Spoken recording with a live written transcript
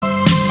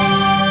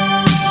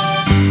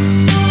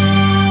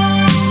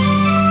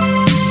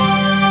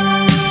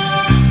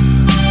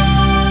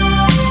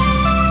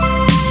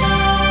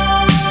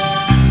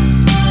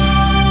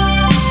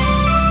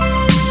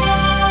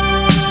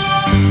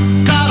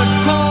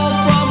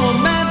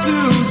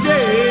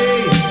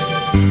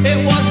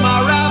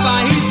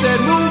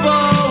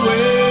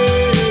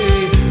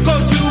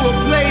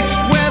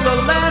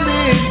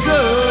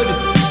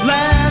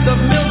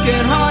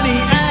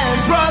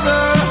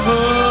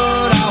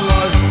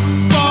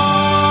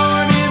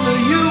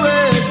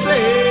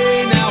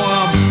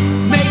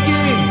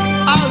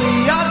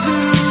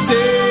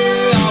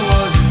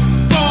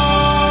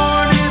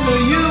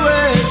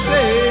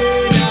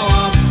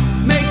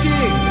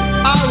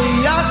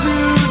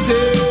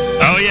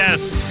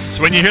yes.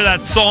 When you hear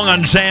that song on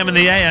JM in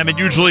the AM, it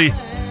usually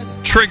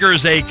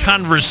triggers a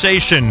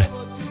conversation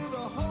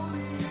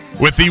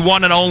with the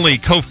one and only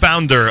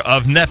co-founder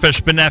of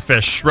Nefesh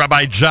B'Nefesh,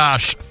 Rabbi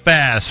Josh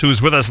Fass,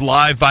 who's with us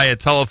live via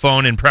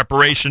telephone in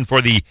preparation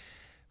for the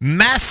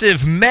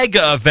massive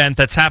mega event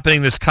that's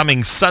happening this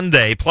coming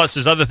Sunday. Plus,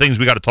 there's other things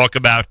we got to talk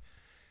about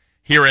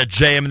here at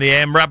JM in the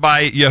AM.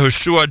 Rabbi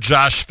Yehoshua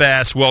Josh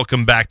Fass,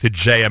 welcome back to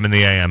JM in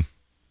the AM.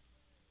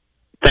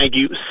 Thank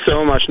you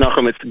so much,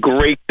 Nachum. It's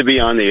great to be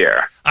on the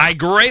air. I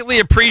greatly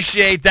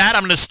appreciate that.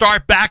 I'm going to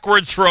start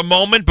backwards for a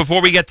moment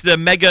before we get to the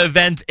mega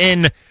event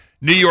in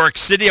New York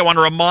City. I want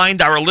to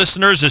remind our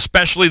listeners,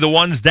 especially the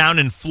ones down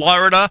in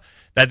Florida,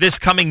 that this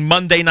coming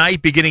Monday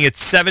night, beginning at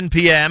 7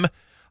 p.m.,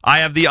 I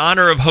have the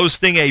honor of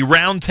hosting a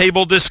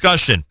roundtable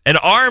discussion, an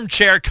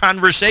armchair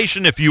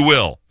conversation, if you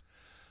will,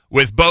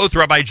 with both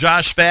Rabbi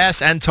Josh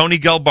Fass and Tony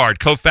Gelbart,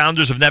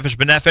 co-founders of Nefesh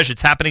B'Nefesh.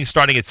 It's happening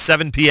starting at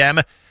 7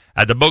 p.m.,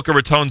 at the Boca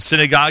Raton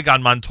Synagogue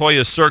on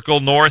Montoya Circle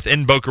North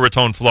in Boca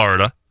Raton,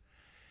 Florida.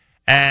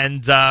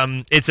 And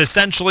it's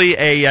essentially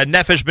a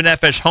Nefesh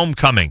B'Nefesh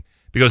homecoming,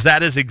 because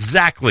that is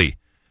exactly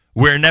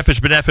where Nefesh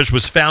B'Nefesh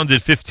was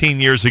founded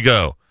 15 years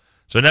ago.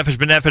 So Nefesh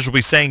B'Nefesh will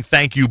be saying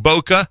thank you,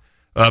 Boca.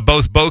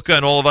 Both Boca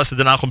and all of us at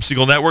the Nachum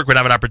Segal Network would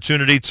have an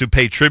opportunity to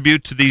pay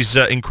tribute to these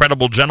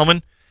incredible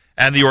gentlemen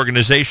and the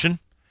organization.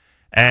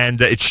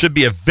 And it should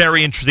be a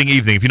very interesting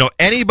evening. If you know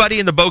anybody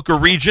in the Boca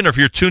region, or if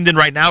you're tuned in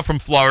right now from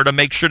Florida,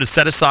 make sure to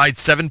set aside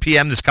 7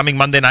 p.m. this coming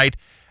Monday night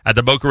at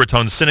the Boca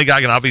Raton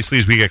Synagogue. And obviously,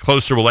 as we get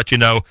closer, we'll let you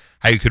know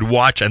how you could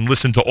watch and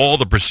listen to all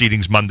the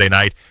proceedings Monday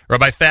night.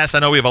 Rabbi Fass, I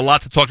know we have a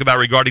lot to talk about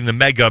regarding the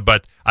mega,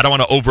 but I don't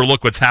want to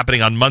overlook what's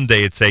happening on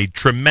Monday. It's a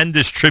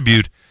tremendous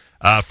tribute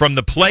from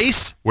the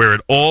place where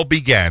it all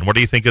began. What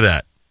do you think of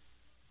that?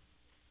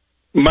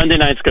 Monday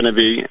night's going to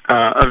be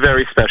a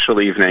very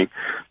special evening.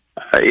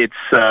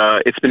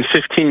 It's been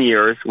 15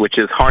 years, which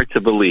is hard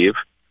to believe.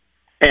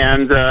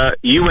 And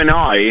you and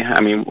I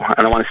mean, I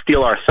don't want to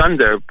steal our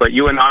thunder, but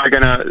you and I are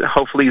going to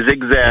hopefully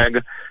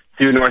zigzag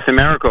through North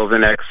America over the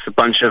next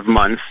bunch of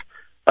months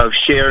of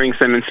sharing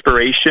some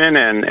inspiration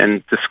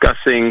and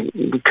discussing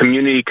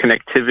community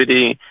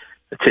connectivity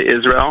to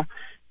Israel.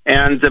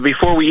 And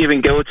before we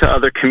even go to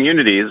other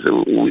communities,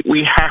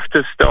 we have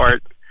to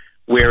start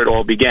where it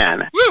all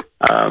began.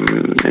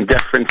 In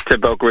deference to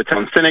Boca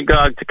Raton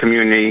Synagogue, to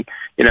community,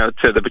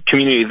 to the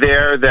community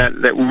there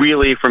that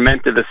really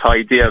fermented this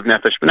idea of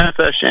Nefesh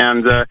B'Nefesh,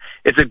 and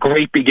it's a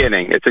great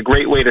beginning. It's a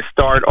great way to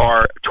start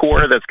our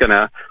tour that's going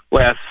to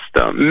last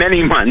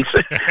many months,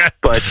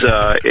 but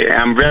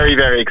I'm very,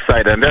 very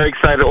excited. I'm very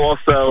excited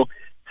also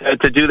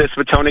to do this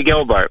with Tony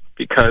Gelbart,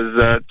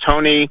 because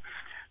Tony,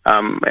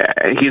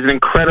 he's an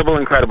incredible,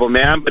 incredible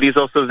man, but he's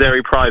also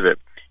very private.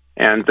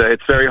 And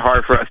it's very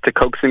hard for us to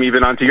coax him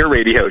even onto your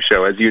radio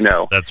show, as you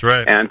know. That's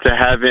right. And to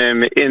have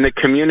him in the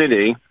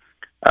community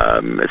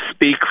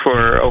speak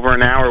for over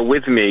an hour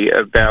with me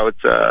about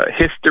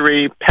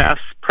history,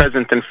 past,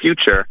 present, and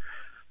future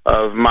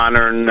of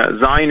modern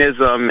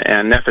Zionism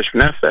and Nefesh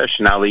B'Nefesh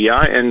and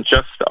Aliyah, and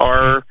just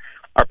our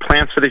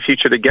plans for the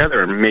future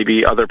together, and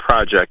maybe other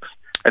projects.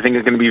 I think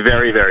it's going to be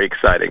very, very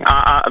exciting.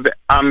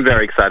 I'm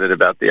very excited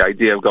about the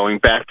idea of going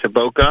back to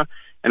Boca,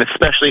 and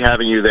especially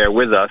having you there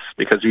with us,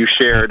 because you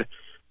shared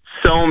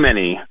so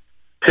many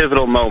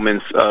pivotal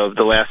moments of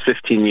the last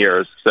 15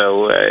 years.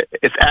 So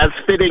it's as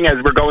fitting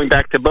as we're going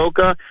back to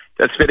Boca,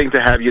 that's fitting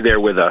to have you there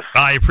with us.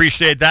 I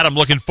appreciate that. I'm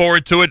looking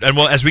forward to it. And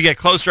as we get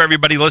closer,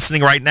 everybody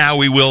listening right now,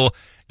 we will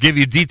give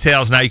you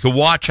details. Now you can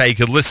watch, how you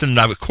can listen.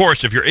 Now, of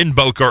course, if you're in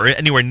Boca or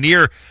anywhere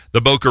near the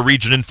Boca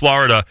region in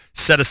Florida,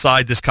 set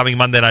aside this coming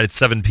Monday night at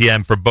 7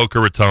 p.m. for Boca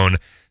Raton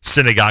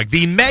Synagogue.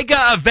 The mega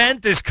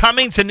event is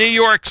coming to New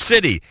York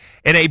City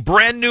in a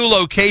brand new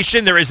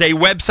location. There is a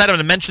website. I'm going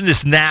to mention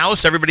this now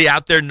so everybody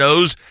out there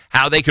knows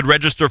how they could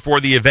register for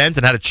the event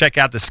and how to check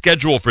out the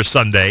schedule for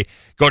Sunday.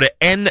 Go to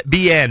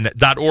nbn.org.il.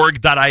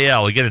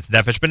 Again, it's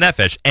Nefesh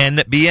B'Nefesh,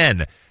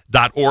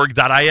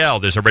 nbn.org.il.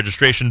 There's a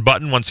registration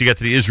button once you get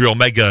to the Israel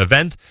mega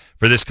event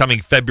for this coming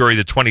February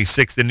the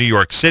 26th in New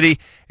York City.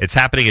 It's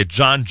happening at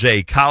John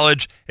Jay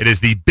College. It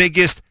is the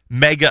biggest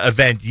mega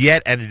event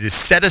yet, and it is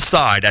set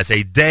aside as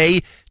a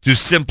day to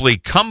simply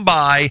come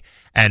by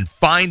and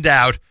find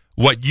out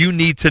what you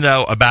need to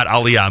know about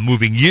Aliyah,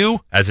 moving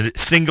you as a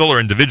single or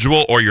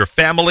individual or your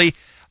family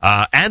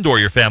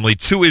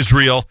to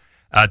Israel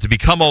to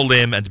become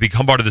Olim and to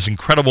become part of this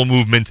incredible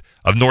movement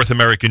of North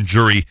American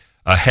Jewry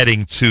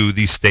heading to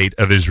the state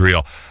of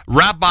Israel.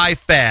 Rabbi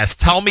Fass,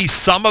 tell me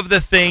some of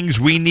the things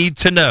we need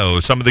to know,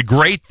 some of the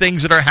great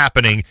things that are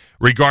happening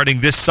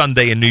regarding this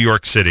Sunday in New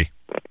York City.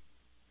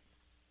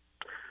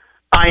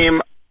 I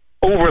am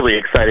overly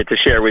excited to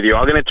share with you.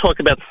 I'm going to talk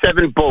about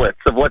 7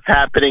 bullets of what's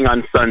happening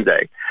on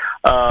Sunday.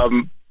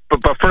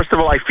 But first of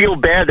all, I feel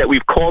bad that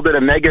we've called it a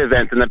mega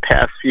event in the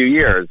past few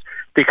years,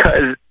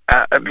 because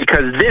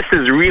this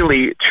is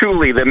really,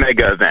 truly the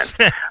mega event.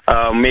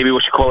 Maybe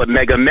we should call it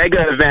mega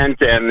event,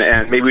 and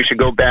maybe we should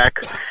go back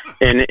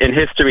in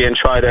history and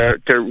try to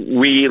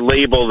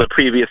relabel the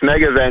previous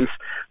mega events.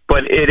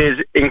 But it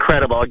is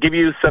incredible. I'll give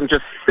you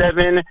just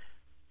 7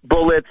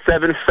 bullets,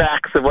 7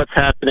 facts of what's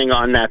happening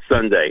on that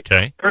Sunday.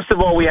 Okay. First of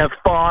all, we have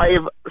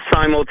 5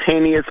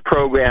 simultaneous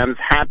programs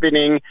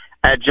happening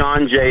at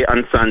John Jay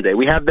on Sunday.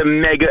 We have the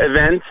mega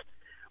event.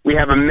 We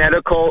have a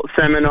medical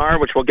seminar,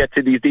 which we'll get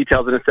to these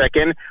details in a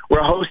second.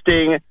 We're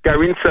hosting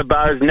Garin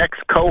Sabar's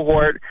next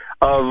cohort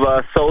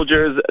of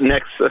soldiers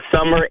next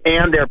summer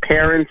and their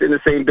parents in the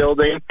same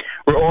building.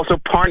 We're also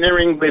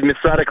partnering with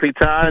Misrad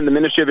HaKlita and the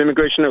Ministry of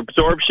Immigration and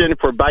Absorption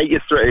for Bayit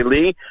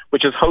Yisraeli,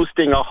 which is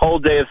hosting a whole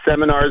day of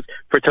seminars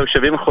for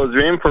Toshavim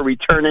Chozrim, for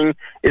returning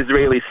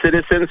Israeli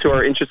citizens who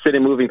are interested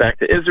in moving back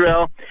to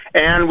Israel.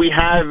 And we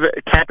have,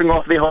 capping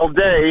off the whole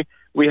day,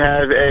 we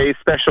have a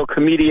special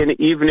comedian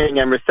evening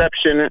and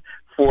reception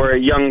for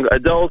young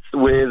adults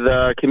with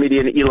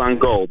comedian Ilan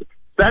Gold.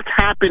 That's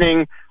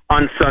happening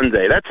on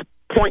Sunday. That's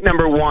point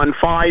number 1,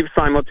 5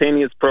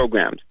 simultaneous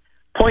programs.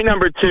 Point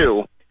number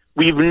 2,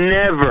 we've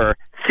never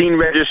seen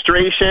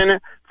registration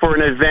for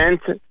an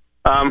event for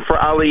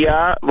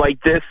Aliyah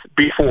like this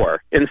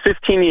before in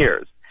 15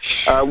 years.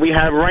 We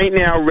have right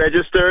now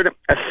registered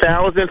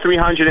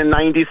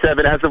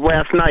 1,397 as of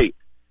last night.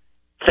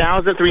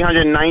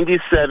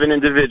 1,397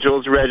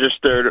 individuals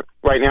registered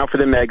right now for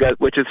the mega,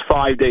 which is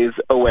 5 days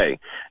away.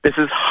 This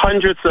is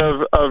hundreds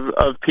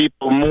of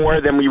people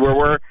more than we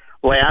were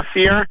last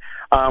year.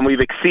 We've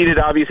exceeded,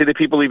 obviously, the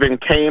people who even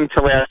came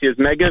to last year's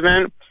mega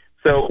event.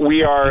 So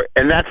we are,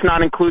 and that's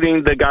not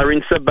including the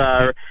Garin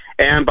Sabar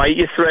and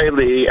Bayit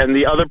Yisraeli and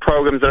the other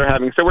programs that are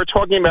having. So we're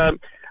talking about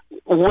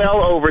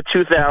well over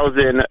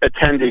 2,000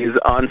 attendees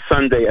on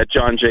Sunday at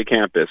John Jay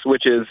campus,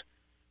 which is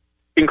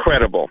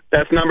incredible.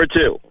 That's number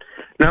 2.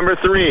 Number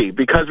 3,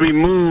 because we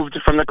moved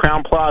from the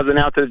Crown Plaza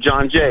now to the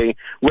John Jay,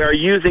 we're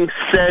using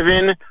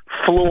 7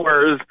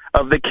 floors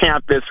of the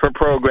campus for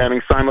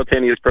programming,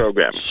 simultaneous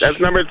programs. That's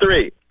number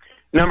 3.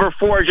 Number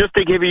 4, just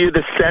to give you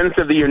the sense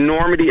of the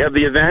enormity of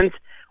the event,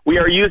 we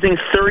are using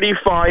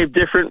 35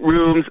 different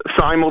rooms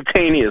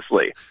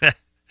simultaneously.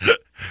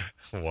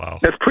 Wow.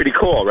 That's pretty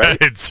cool, right?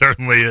 It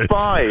certainly is.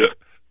 5,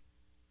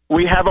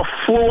 we have a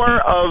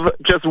floor of,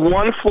 just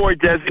one floor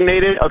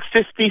designated, of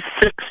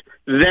 56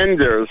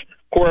 vendors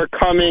who are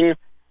coming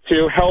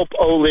to help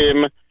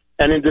Olim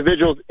and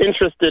individuals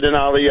interested in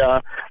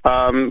Aliyah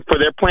for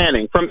their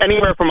planning, from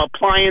anywhere from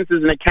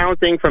appliances and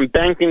accounting, from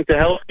banking to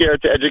healthcare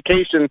to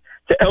education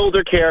to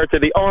elder care to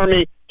the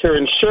army to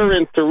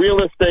insurance to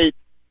real estate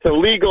to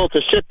legal to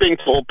shipping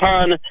to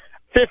Ulpan.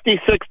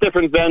 56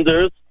 different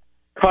vendors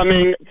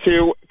coming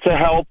to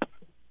help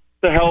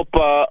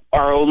our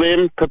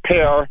Olim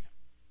prepare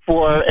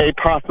for a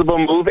possible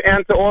move,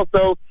 and to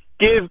also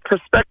give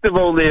prospective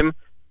Olim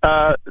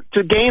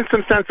to gain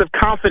some sense of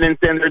confidence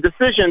in their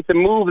decision to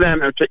move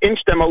them or to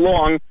inch them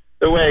along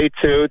the way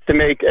to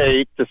make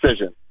a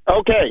decision.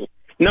 Okay,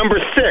 number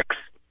 6,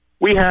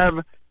 we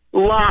have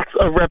lots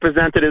of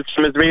representatives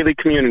from Israeli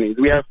communities.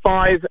 We have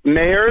 5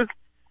 mayors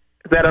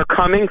that are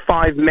coming,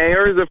 5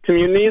 mayors of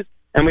communities,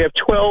 and we have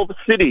 12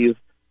 cities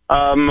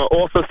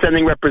also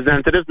sending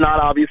representatives, not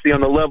obviously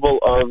on the level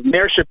of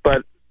mayorship,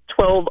 but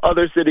 12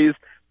 other cities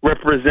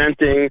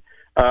representing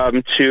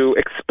to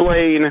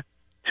explain,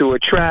 to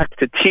attract,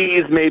 to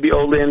tease maybe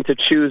Olim to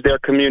choose their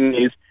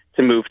communities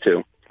to move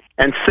to.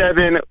 And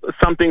 7,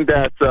 something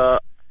that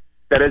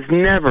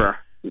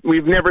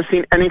we've never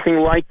seen anything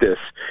like this.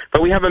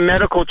 But we have a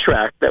medical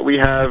track that we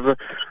have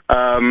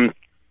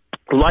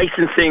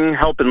licensing,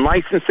 help in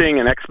licensing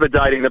and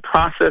expediting the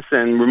process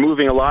and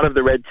removing a lot of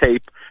the red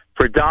tape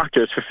for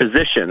doctors, for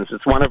physicians.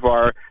 It's one of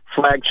our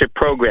flagship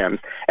programs.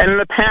 And in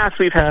the past,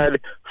 we've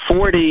had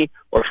 40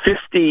 or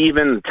 50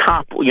 even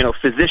top,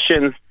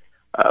 physicians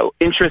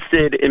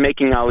interested in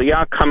making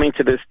Aliyah coming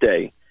to this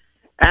day.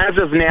 As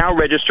of now,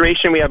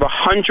 registration, we have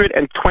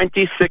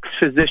 126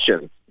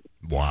 physicians.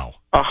 Wow.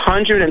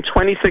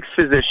 126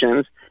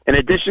 physicians. In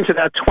addition to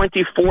that,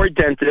 24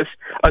 dentists,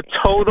 a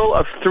total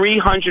of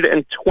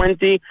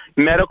 320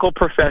 medical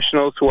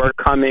professionals who are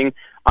coming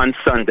on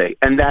Sunday.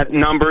 And that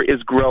number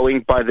is growing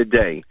by the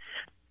day.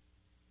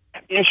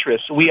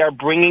 Interest, we are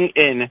bringing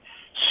in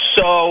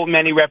so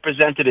many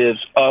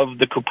representatives of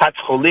the Kupat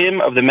Cholim,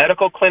 of the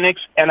medical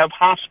clinics, and of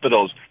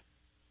hospitals.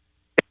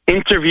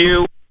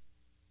 Interview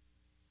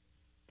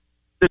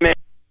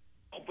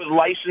with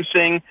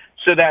licensing,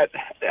 so that,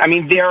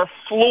 they're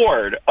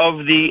floored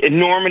of the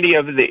enormity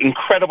of the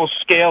incredible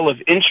scale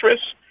of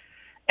interest,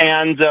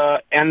 and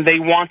they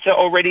want to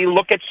already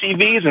look at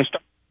CVs and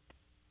start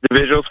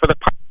individuals for the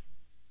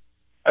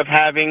of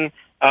having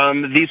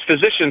these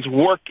physicians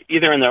work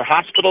either in their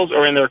hospitals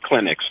or in their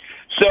clinics.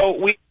 So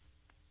we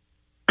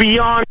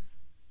beyond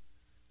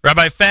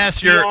Rabbi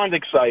Fass, beyond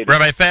excited.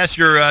 Rabbi Fass,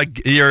 you're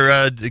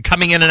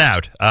coming in and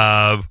out.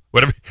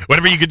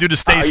 Whatever you could do to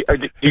stay.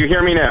 Do you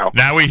hear me now?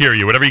 Now we hear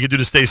you. Whatever you could do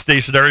to stay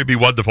stationary would be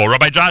wonderful.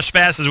 Rabbi Josh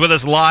Fass is with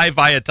us live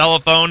via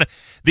telephone.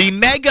 The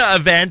mega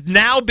event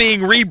now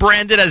being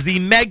rebranded as the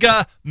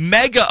mega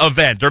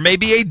event, or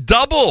maybe a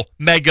double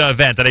mega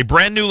event at a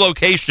brand new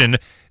location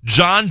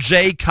John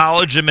Jay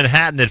College in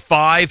Manhattan at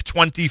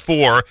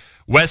 524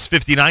 West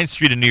 59th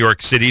Street in New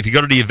York City. If you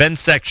go to the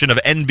events section of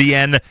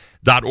nbn.org.il,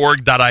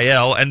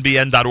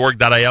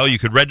 you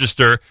could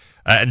register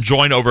and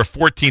join over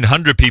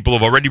 1,400 people who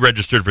have already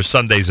registered for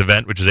Sunday's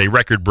event, which is a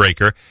record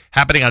breaker,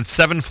 happening on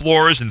 7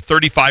 floors and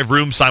 35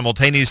 rooms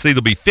simultaneously.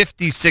 There'll be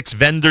 56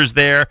 vendors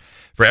there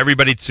for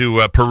everybody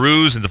to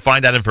peruse and to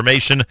find out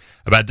information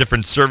about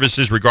different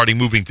services regarding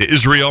moving to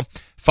Israel.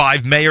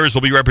 5 mayors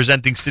will be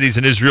representing cities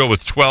in Israel,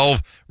 with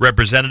 12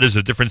 representatives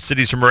of different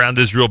cities from around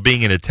Israel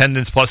being in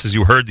attendance. Plus, as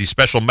you heard, the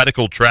special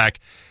medical track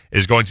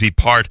is going to be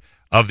part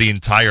of the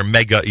entire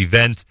mega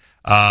event.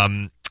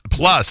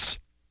 Plus,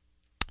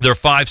 there are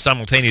 5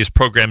 simultaneous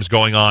programs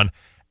going on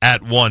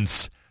at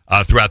once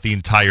throughout the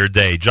entire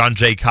day. John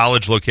Jay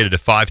College, located at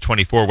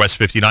 524 West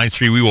 59th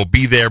Street. We will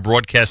be there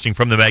broadcasting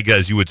from the mega,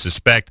 as you would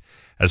suspect,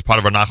 as part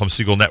of our Nachum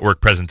Segal Network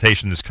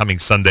presentation this coming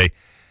Sunday,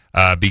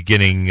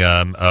 beginning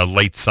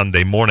late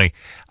Sunday morning.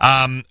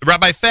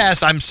 Rabbi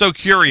Fass, I'm so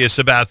curious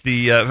about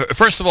the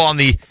first of all on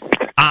the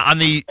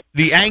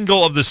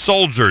angle of the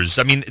soldiers.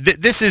 I mean,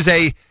 this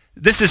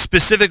is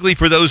specifically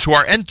for those who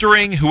are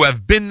entering, who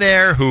have been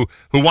there, who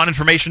want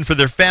information for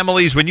their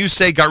families. When you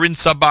say Garin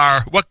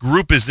Sabar, what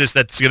group is this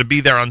that's going to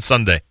be there on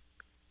Sunday?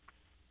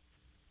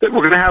 We're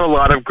going to have a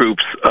lot of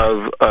groups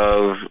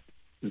of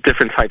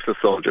different types of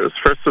soldiers.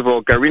 First of all,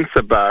 Garin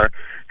Sabar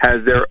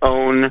has their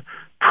own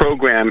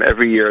program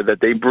every year that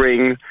they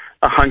bring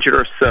 100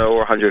 or so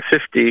or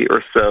 150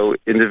 or so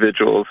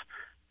individuals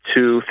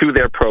through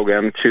their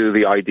program to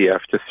the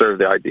IDF, to serve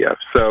the IDF.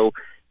 So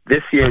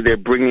this year they're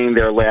bringing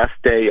their last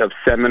day of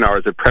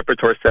seminars, a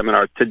preparatory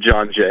seminar, to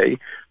John Jay,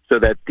 so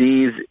that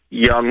these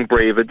young,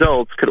 brave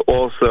adults could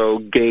also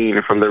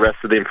gain from the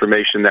rest of the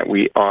information that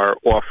we are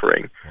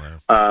offering.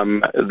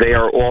 Wow. They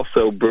are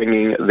also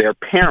bringing their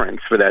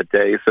parents for that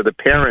day, so the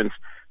parents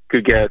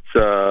could get,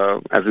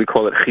 as we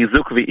call it,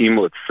 chizuk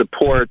v'imut,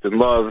 support and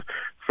love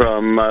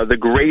from the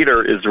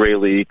greater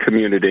Israeli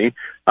community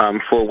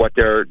for what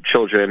their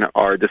children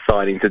are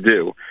deciding to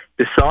do.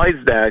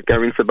 Besides that,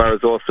 Garin Sabar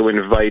is also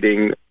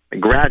inviting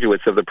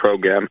graduates of the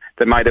program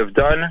that might have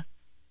done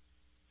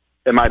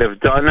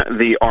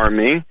the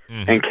army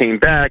and came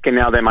back, and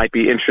now they might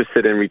be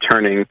interested in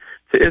returning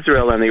to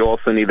Israel, and they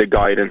also need the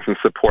guidance and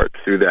support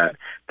through that.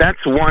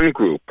 That's one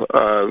group.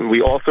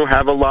 We also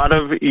have a lot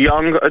of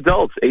young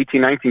adults, 18,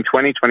 19,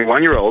 20,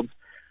 21-year-olds,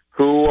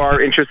 who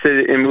are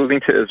interested in moving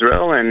to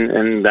Israel,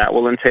 and that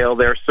will entail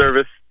their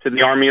service to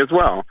the army as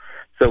well.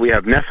 So we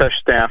have Nefesh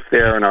staff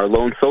there and our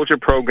Lone Soldier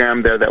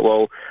program there that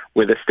will,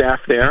 with the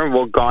staff there,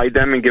 will guide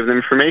them and give them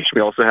information.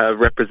 We also have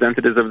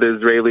representatives of the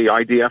Israeli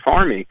IDF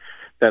army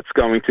that's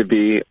going to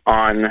be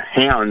on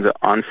hand,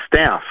 on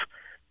staff,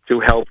 to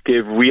help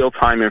give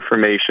real-time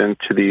information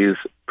to these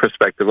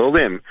prospective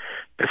Olim.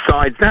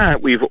 Besides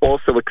that, we've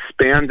also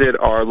expanded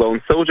our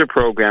Lone Soldier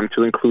program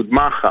to include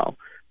Machal.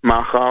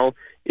 Machal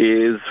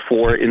is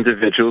for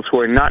individuals who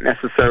are not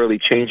necessarily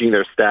changing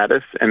their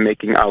status and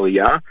making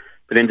aliyah,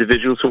 but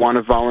individuals who want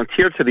to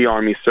volunteer to the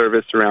Army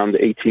service around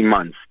 18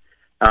 months.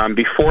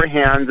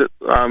 Beforehand,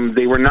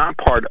 they were not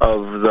part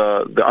of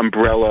the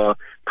umbrella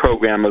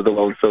program of the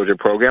Lone Soldier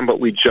program, but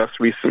we just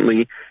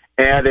recently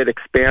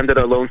expanded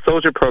our Lone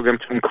Soldier program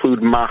to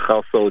include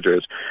Machal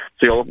soldiers.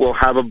 So we'll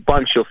have a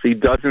bunch. You'll see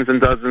dozens and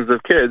dozens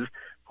of kids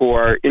who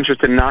are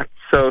interested not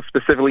so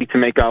specifically to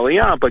make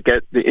aliyah, but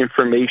get the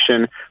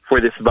information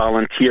for this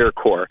volunteer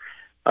corps.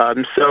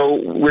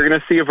 So we're going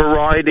to see a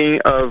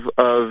variety of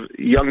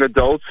young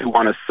adults who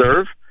want to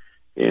serve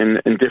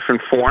in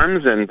different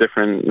forms and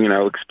different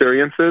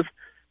experiences,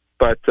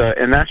 but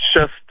and that's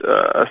just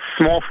a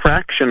small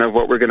fraction of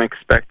what we're going to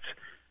expect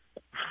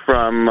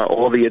from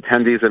all the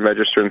attendees and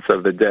registrants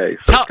of the day.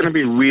 So it's going to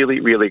be really,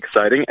 really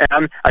exciting.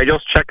 And I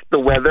just checked the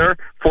weather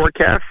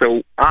forecast,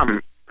 so I'm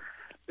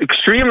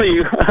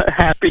extremely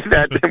happy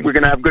that we're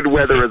going to have good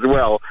weather as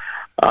well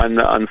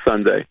on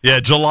Sunday. Yeah,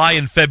 July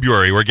and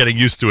February. We're getting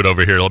used to it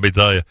over here, let me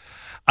tell you.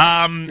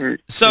 I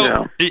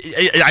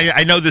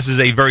know this is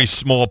a very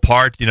small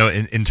part,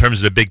 in terms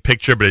of the big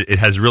picture, but it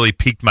has really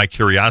piqued my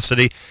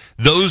curiosity.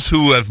 Those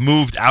who have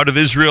moved out of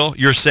Israel,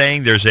 you're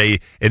saying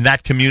in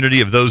that community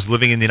of those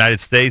living in the United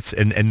States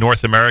and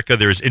North America,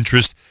 there's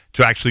interest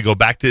to actually go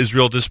back to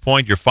Israel at this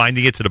point? You're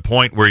finding it to the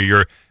point where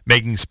you're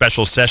making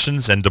special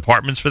sessions and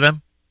departments for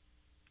them?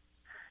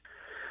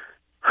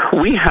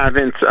 We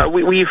haven't.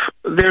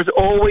 There's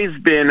always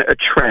been a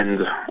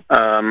trend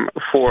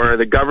for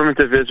the government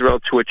of Israel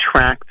to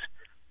attract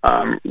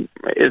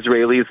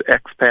Israelis,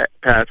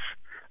 expats.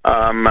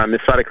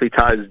 Misfad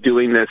Klita is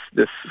doing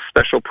this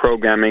special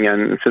programming,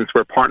 and since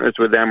we're partners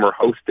with them, we're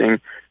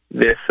hosting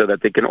this so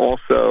that they can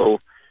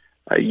also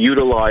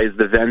utilize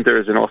the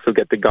vendors and also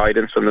get the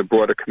guidance from the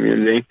broader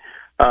community.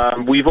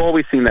 We've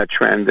always seen that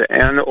trend,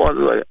 and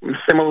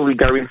similarly,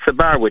 Garin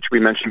Sabar, which we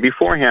mentioned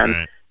beforehand.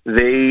 Right.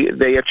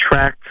 They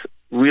attract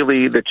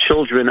really the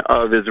children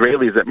of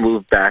Israelis that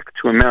move back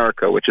to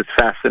America, which is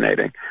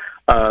fascinating.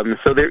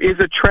 So there is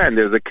a trend.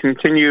 There's a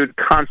continued,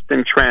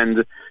 constant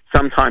trend.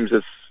 Sometimes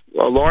it's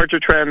a larger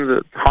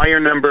trend, higher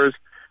numbers,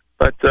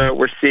 but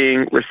we're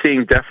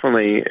seeing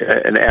definitely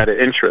an added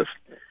interest.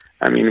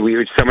 I mean,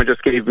 someone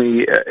just gave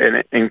me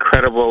an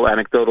incredible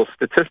anecdotal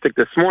statistic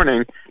this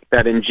morning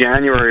that in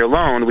January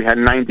alone we had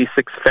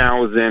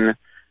 96,000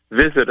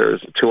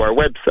 visitors to our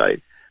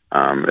website.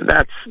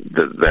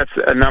 That's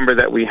a number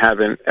that we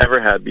haven't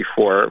ever had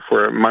before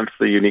for a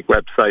monthly unique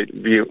website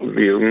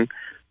viewing.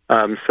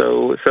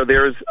 So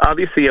there's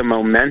obviously a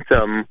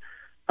momentum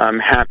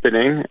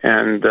happening,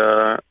 and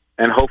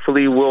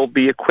hopefully we'll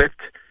be equipped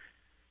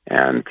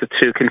and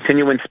to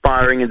continue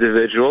inspiring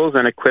individuals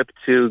and equipped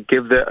to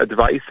give the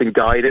advice and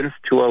guidance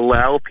to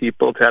allow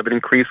people to have an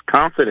increased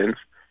confidence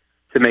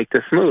to make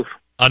this move.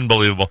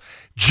 Unbelievable.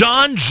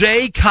 John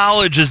Jay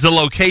College is the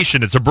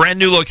location. It's a brand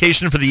new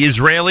location for the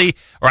Israeli,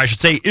 or I should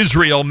say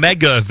Israel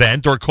Mega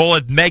Event, or call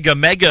it Mega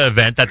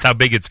Event. That's how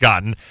big it's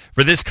gotten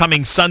for this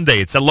coming Sunday.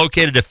 It's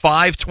located at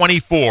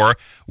 524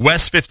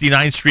 West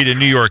 59th Street in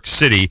New York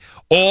City.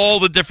 All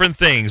the different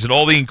things and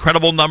all the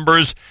incredible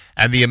numbers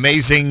and the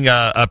amazing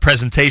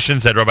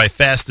presentations that Rabbi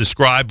Fass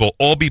described will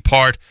all be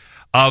part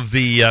of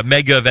the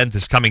mega event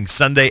this coming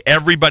Sunday.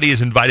 Everybody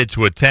is invited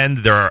to attend.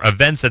 There are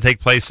events that take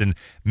place in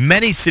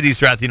many cities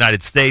throughout the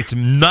United States,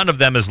 none of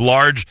them as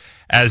large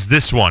as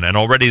this one, and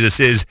already this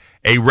is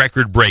a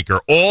record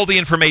breaker. All the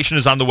information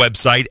is on the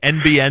website,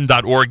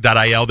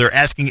 nbn.org.il. They're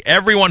asking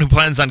everyone who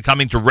plans on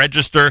coming to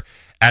register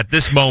at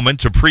this moment,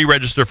 to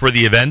pre-register for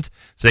the event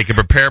so they can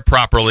prepare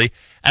properly.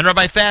 And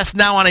Rabbi Fass,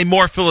 now on a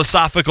more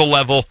philosophical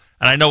level,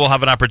 and I know we'll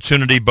have an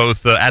opportunity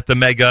both at the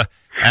mega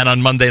and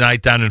on Monday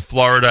night down in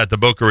Florida at the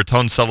Boca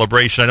Raton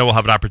celebration. I know we'll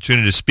have an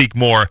opportunity to speak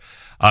more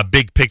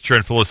big picture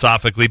and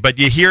philosophically. But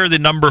you hear the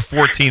number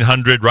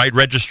 1,400, right?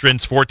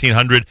 Registrants,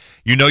 1,400.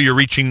 You know you're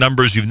reaching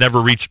numbers you've never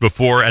reached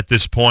before at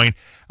this point.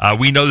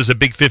 We know there's a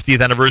big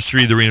 50th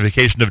anniversary of the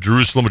reunification of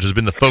Jerusalem, which has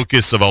been the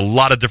focus of a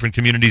lot of different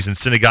communities and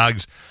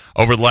synagogues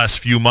over the last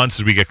few months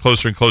as we get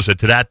closer and closer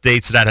to that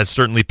date. So that has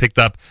certainly picked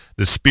up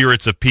the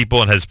spirits of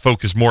people and has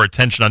focused more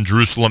attention on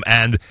Jerusalem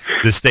and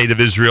the state of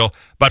Israel.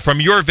 But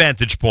from your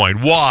vantage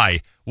point,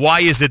 why?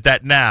 Why is it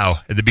that now,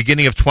 at the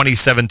beginning of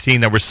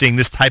 2017, that we're seeing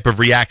this type of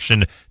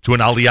reaction to an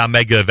Aliyah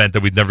mega event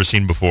that we've never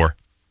seen before?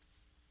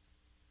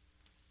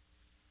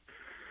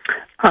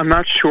 I'm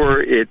not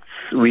sure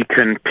we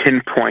can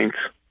pinpoint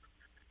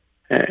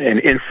an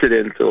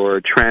incident or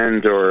a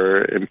trend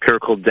or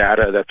empirical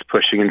data that's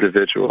pushing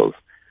individuals.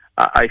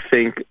 I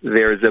think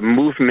there's a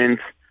movement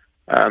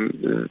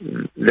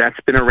that's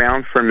been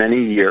around for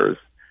many years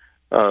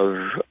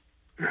of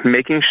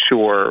making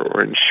sure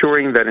or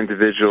ensuring that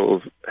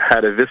individuals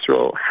have a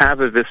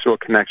visceral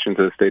connection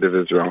to the state of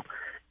Israel.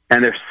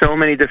 And there's so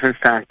many different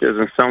factors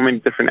and so many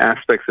different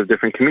aspects of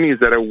different communities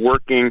that are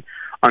working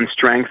on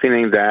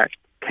strengthening that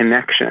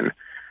connection.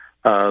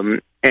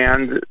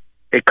 And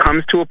it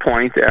comes to a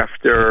point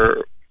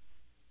after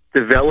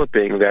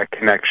developing that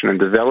connection and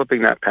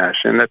developing that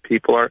passion that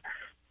people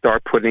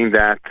start putting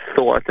that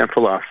thought and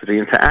philosophy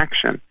into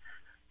action.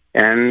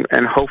 And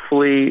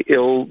hopefully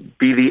it'll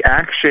be the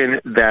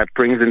action that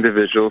brings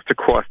individuals to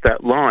cross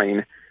that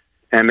line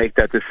and make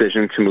that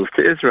decision to move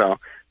to Israel.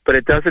 But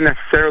it doesn't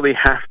necessarily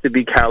have to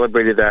be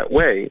calibrated that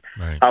way.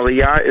 Right.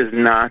 Aliyah is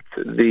not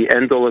the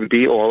end-all and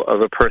be-all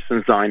of a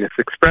person's Zionist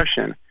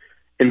expression.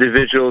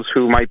 Individuals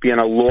who might be on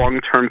a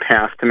long-term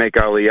path to make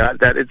Aliyah,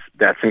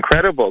 that's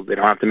incredible. They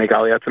don't have to make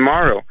Aliyah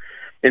tomorrow.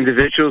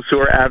 Individuals who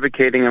are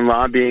advocating and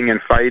lobbying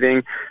and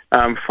fighting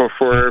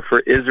for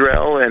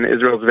Israel and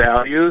Israel's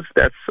values,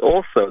 that's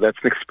an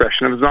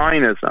expression of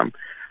Zionism.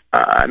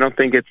 I don't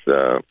think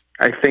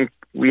I think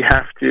we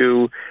have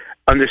to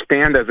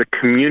understand as a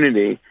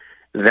community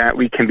that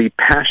we can be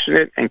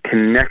passionate and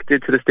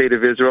connected to the state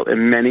of Israel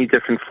in many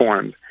different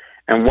forms.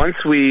 And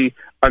once we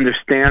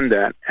understand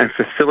that and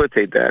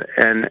facilitate that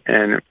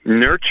and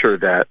nurture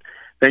that,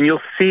 then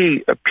you'll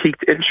see a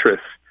piqued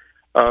interest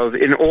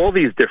in all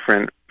these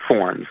different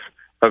forms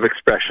of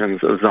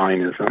expressions of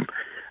Zionism.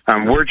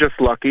 We're just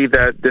lucky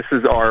that this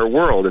is our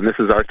world and this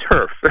is our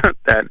turf,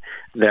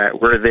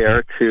 that we're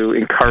there to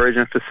encourage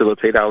and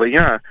facilitate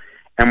Aliyah.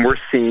 And we're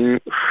seeing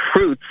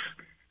fruits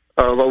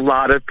of a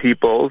lot of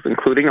people's,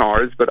 including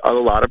ours, but a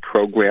lot of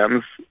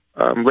programs'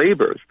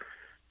 labors.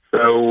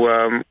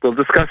 So we'll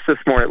discuss this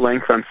more at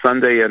length on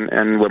Sunday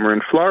and when we're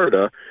in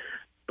Florida.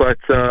 But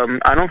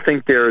I don't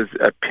think there's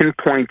a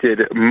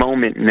pinpointed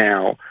moment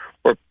now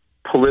or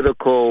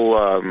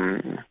political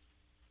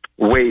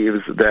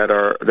waves that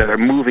are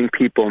moving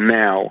people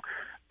now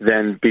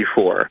than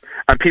before.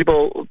 And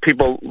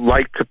people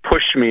like to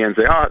push me and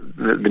say,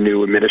 the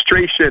new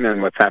administration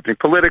and what's happening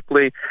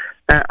politically.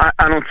 I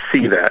don't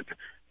see that.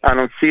 I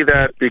don't see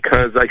that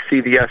because I see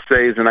the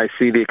essays and I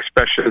see the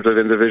expressions of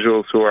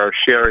individuals who are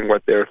sharing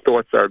what their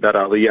thoughts are about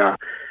Aliyah.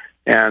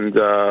 And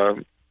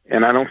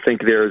I don't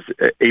think there's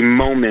a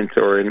moment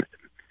or a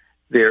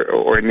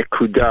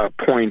nikuda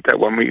point that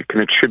one we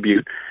can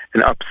attribute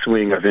an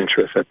upswing of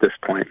interest at this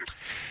point.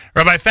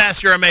 Rabbi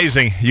Fass, you're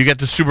amazing. You get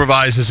to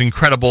supervise this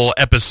incredible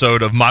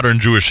episode of modern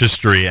Jewish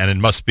history, and it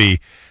must be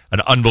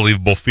an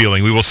unbelievable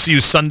feeling. We will see you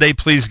Sunday,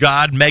 please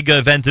God. Mega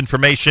event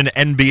information,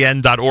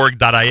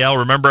 nbn.org.il.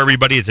 Remember,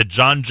 everybody, it's at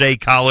John Jay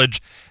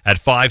College at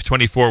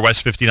 524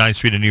 West 59th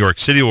Street in New York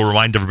City. We'll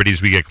remind everybody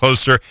as we get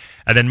closer.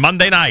 And then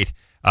Monday night,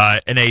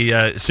 in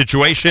a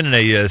situation, in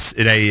a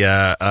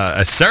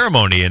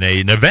ceremony, in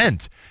an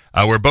event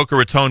where Boca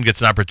Raton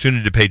gets an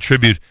opportunity to pay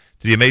tribute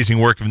to the amazing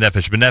work of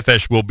Nefesh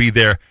B'Nefesh. We'll be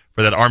there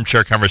for that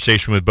armchair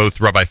conversation with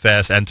both Rabbi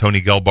Fass and Tony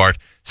Gelbart,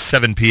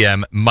 7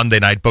 p.m. Monday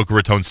night, Boca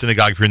Raton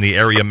Synagogue. If you're in the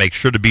area, make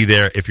sure to be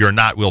there. If you're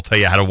not, we'll tell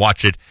you how to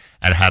watch it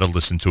and how to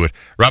listen to it.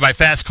 Rabbi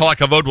Fass, Kol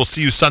HaKavod, we'll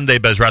see you Sunday,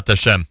 Bezrat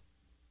Hashem.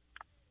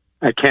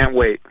 I can't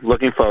wait.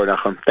 Looking forward,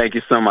 Achim. Thank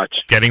you so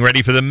much. Getting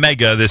ready for the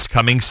Mega this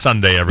coming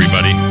Sunday,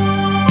 everybody.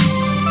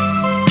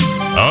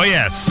 Oh,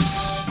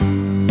 yes.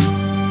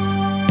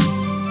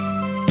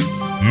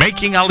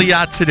 Making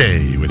Aliyah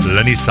Today with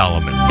Lenny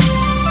Solomon.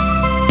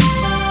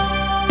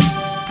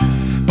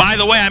 By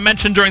the way, I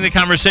mentioned during the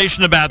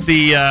conversation about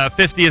the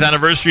 50th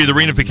anniversary of the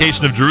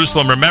reunification of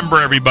Jerusalem. Remember,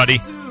 everybody,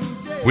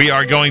 we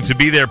are going to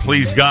be there,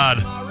 please God,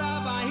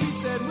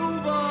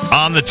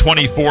 on the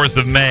 24th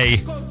of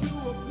May,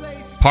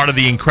 part of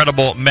the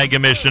incredible mega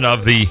mission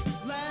of the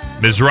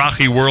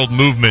Mizrahi World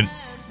Movement.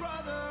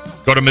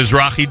 Go to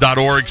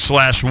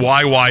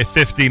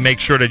Mizrahi.org/YY50. Make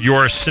sure that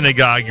your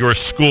synagogue, your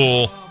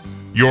school,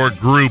 your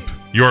group,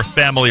 your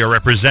family are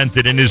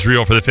represented in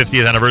Israel for the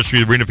 50th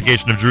anniversary of the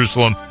reunification of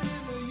Jerusalem.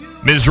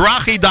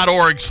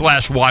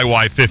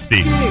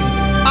 Mizrahi.org/YY50.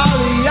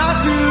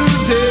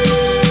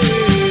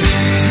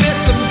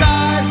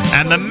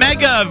 And the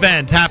mega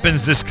event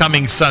happens this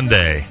coming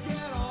Sunday.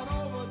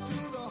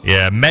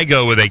 Yeah,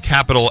 mega with a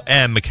capital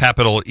M,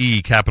 capital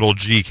E, capital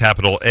G,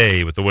 capital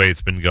A, with the way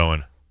it's been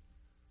going.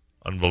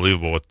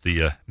 Unbelievable what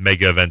the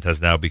mega event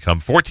has now become.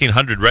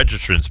 1,400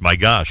 registrants, my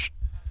gosh.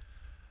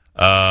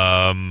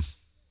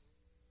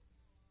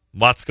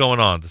 Lots going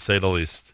on, to say the least.